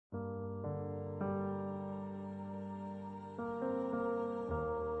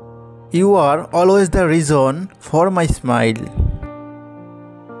You are always the reason for my smile.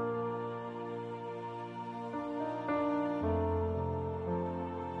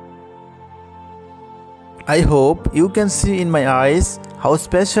 I hope you can see in my eyes how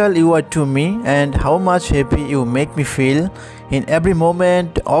special you are to me and how much happy you make me feel in every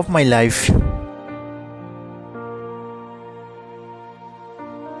moment of my life.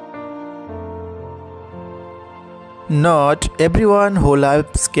 Not everyone who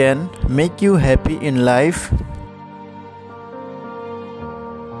loves can make you happy in life.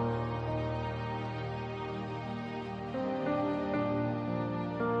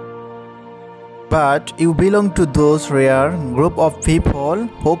 But you belong to those rare group of people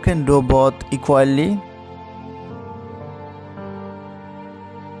who can do both equally.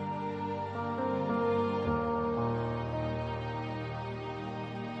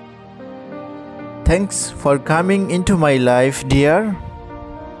 Thanks for coming into my life, dear.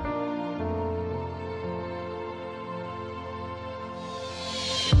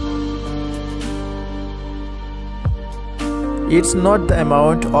 It's not the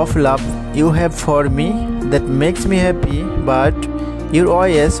amount of love you have for me that makes me happy, but your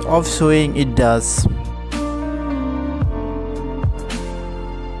ways of showing it does.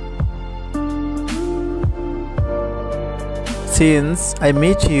 Since I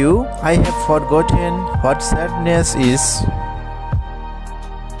met you, I have forgotten what sadness is.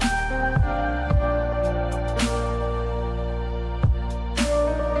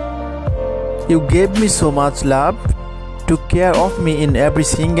 You gave me so much love, took care of me in every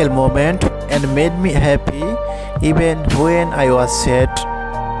single moment, and made me happy even when I was sad.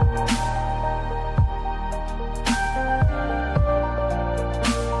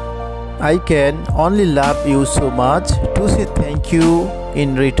 I can only love you so much to say thank you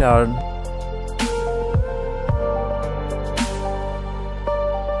in return.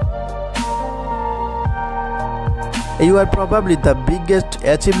 You are probably the biggest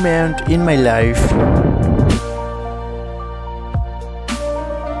achievement in my life.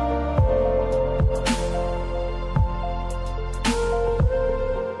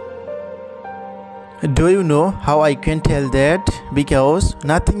 Do you know how I can tell that? Because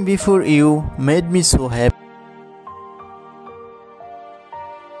nothing before you made me so happy.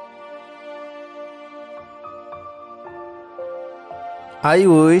 I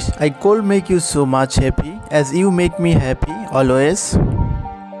wish I could make you so much happy as you make me happy always.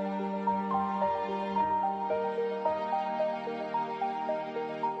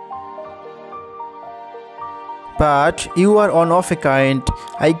 But you are one of a kind.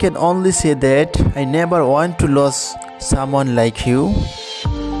 I can only say that I never want to lose someone like you.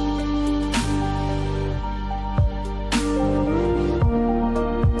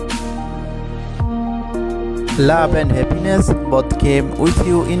 Love and happiness both came with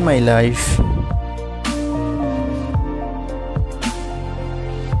you in my life.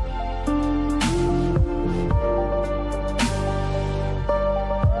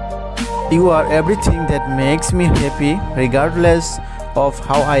 You are everything that makes me happy regardless of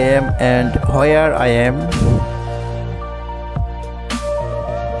how I am and where I am.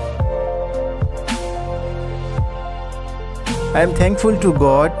 I am thankful to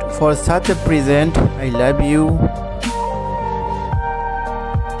God for such a present. I love you.